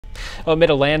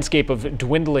Amid a landscape of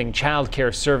dwindling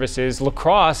childcare services, La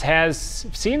Crosse has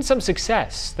seen some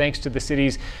success thanks to the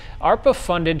city's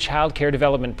ARPA-funded childcare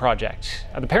development project.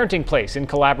 The Parenting Place, in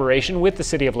collaboration with the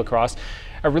city of La Crosse,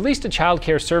 released a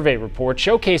childcare survey report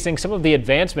showcasing some of the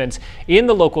advancements in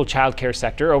the local childcare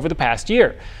sector over the past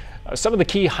year. Some of the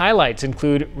key highlights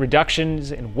include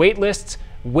reductions in wait lists,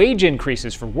 wage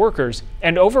increases for workers,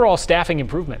 and overall staffing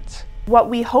improvements.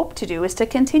 What we hope to do is to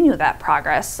continue that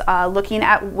progress, looking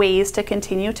at ways to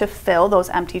continue to fill those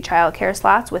empty childcare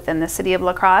slots within the city of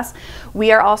La Crosse.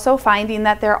 We are also finding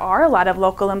that there are a lot of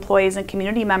local employees and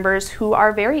community members who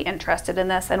are very interested in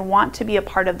this and want to be a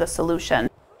part of the solution.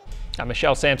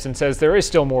 Michelle Sampson says there is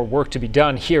still more work to be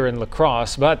done here in La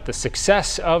Crosse, but the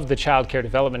success of the childcare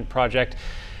development project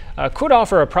could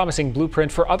offer a promising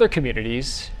blueprint for other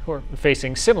communities who are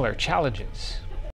facing similar challenges.